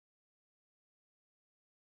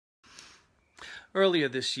Earlier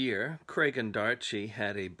this year, Craig and Darchie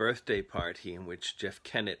had a birthday party in which Jeff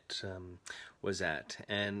Kennett was at,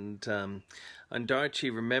 and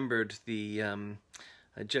Darchie remembered the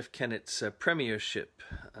Jeff Kennett's premiership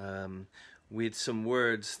with some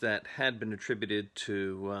words that had been attributed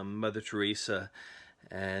to Mother Teresa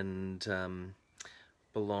and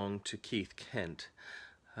belonged to Keith Kent.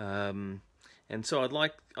 And so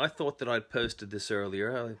I thought that I'd posted this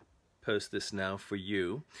earlier. I'll post this now for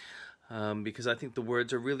you. Because I think the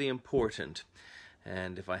words are really important.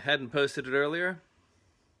 And if I hadn't posted it earlier,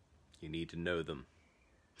 you need to know them.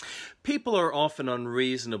 People are often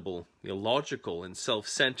unreasonable, illogical, and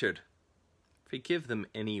self-centered. Forgive them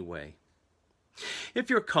anyway. If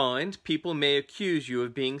you're kind, people may accuse you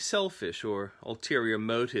of being selfish or ulterior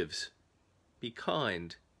motives. Be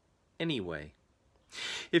kind anyway.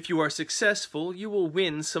 If you are successful, you will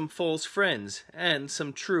win some false friends and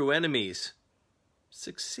some true enemies.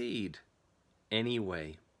 Succeed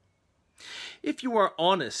anyway. If you are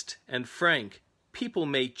honest and frank, people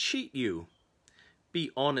may cheat you. Be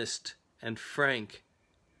honest and frank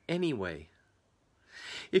anyway.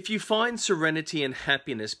 If you find serenity and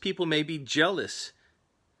happiness, people may be jealous.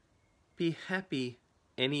 Be happy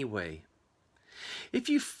anyway. If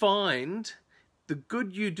you find the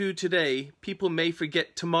good you do today, people may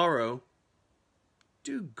forget tomorrow.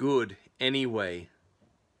 Do good anyway.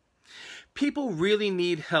 People really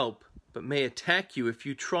need help, but may attack you if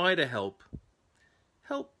you try to help.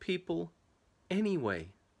 Help people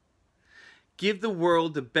anyway. Give the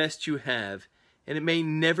world the best you have, and it may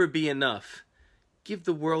never be enough. Give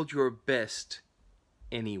the world your best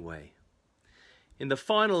anyway. In the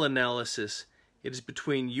final analysis, it is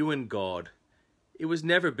between you and God. It was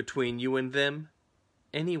never between you and them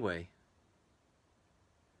anyway.